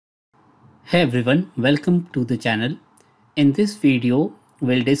Hey everyone, welcome to the channel. In this video,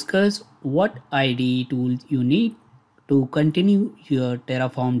 we'll discuss what IDE tools you need to continue your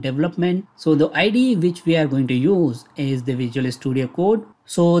Terraform development. So the IDE which we are going to use is the Visual Studio Code.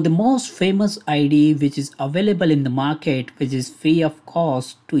 So the most famous IDE which is available in the market, which is free of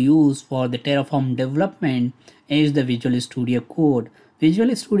cost to use for the Terraform development, is the Visual Studio Code.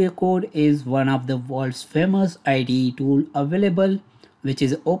 Visual Studio Code is one of the world's famous IDE tool available, which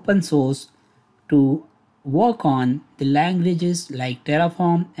is open source to work on the languages like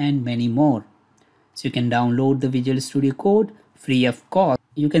Terraform and many more. So you can download the Visual Studio Code free of cost.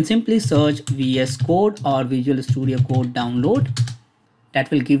 You can simply search VS Code or Visual Studio Code download. That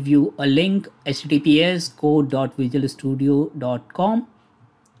will give you a link, https://code.visualstudio.com,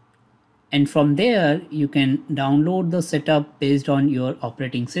 and from there you can download the setup based on your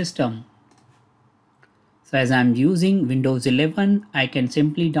operating system. So as I'm using Windows 11, I can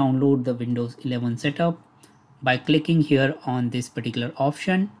simply download the Windows 11 setup by clicking here on this particular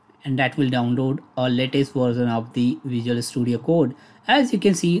option, and that will download a latest version of the Visual Studio Code. As you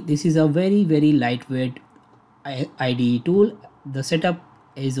can see, this is a very lightweight IDE tool. The setup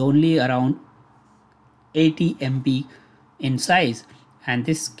is only around 80 MB in size, and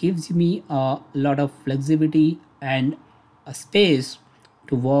this gives me a lot of flexibility and a space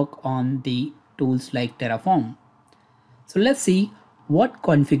to work on the tools like Terraform. So let's see what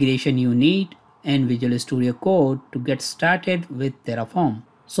configuration you need in Visual Studio Code to get started with Terraform.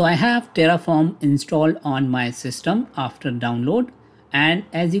 So I have Terraform installed on my system after download, and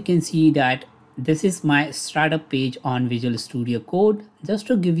as you can see that this is my startup page on Visual Studio Code. Just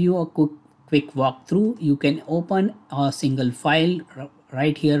to give you a quick walkthrough, you can open a single file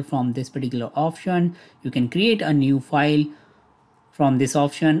right here from this particular option. You can create a new file from this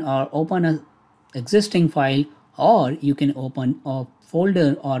option, or open a existing file, or you can open a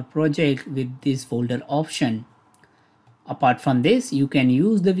folder or project with this folder option. Apart from this, you can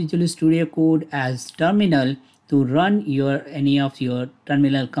use the Visual Studio Code as terminal to run any of your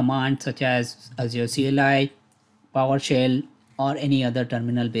terminal commands such as Azure CLI, PowerShell, or any other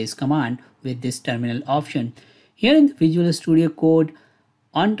terminal based command with this terminal option. Here in the Visual Studio Code,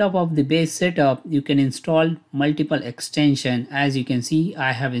 on top of the base setup, you can install multiple extensions. As you can see,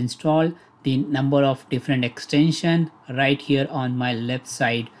 I have installed the number of different extensions right here on my left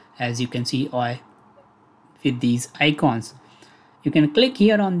side, as you can see with these icons. You can click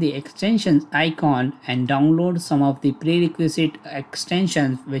here on the extensions icon and download some of the prerequisite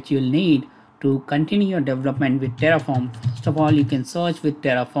extensions which you'll need to continue your development with Terraform. First of all, you can search with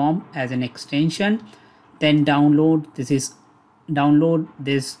Terraform as an extension, then download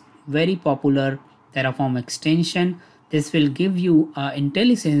this very popular Terraform extension. This will give you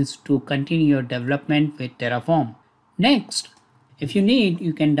intelligence to continue your development with Terraform. Next, if you need,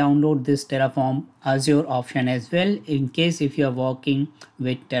 you can download this Terraform Azure option as well, in case if you are working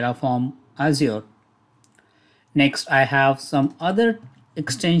with Terraform Azure. Next, I have some other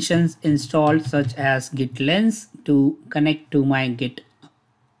extensions installed, such as Git Lens to connect to my Git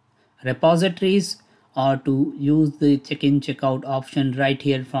repositories, or to use the check-in checkout option right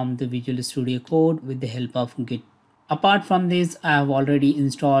here from the Visual Studio Code with the help of Git. Apart from this, I have already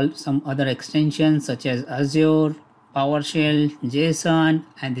installed some other extensions such as Azure, PowerShell, JSON,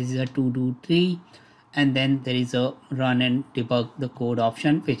 and this is a to-do tree, and then there is a run and debug the code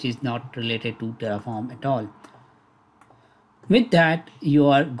option, which is not related to Terraform at all. With that, you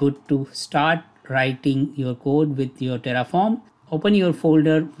are good to start writing your code with your Terraform. Open your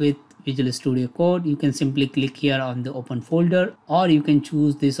folder with Visual Studio Code. You can simply click here on the open folder, or you can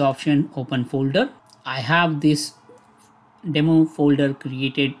choose this option, open folder. I have this demo folder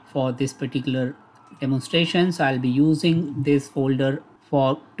created for this particular demonstration, so I'll be using this folder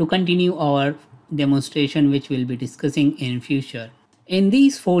to continue our demonstration, which we'll be discussing in future. In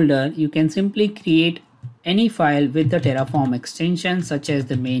this folder, you can simply create any file with the Terraform extension, such as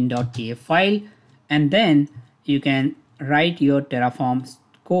the main.tf file, and then you can write your Terraform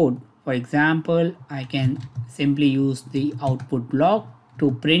code. For example, I can simply use the output block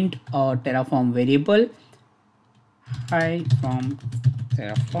to print a Terraform variable, hi from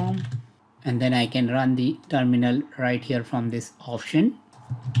Terraform, and then I can run the terminal right here from this option,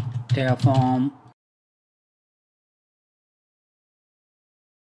 Terraform.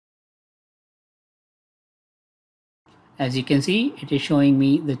 As you can see, it is showing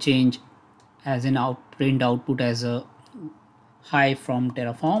me the change as an print output as a hi from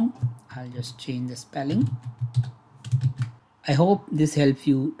Terraform. I'll just change the spelling. I hope this helps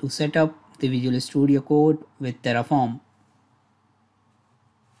you to set up the Visual Studio Code with Terraform.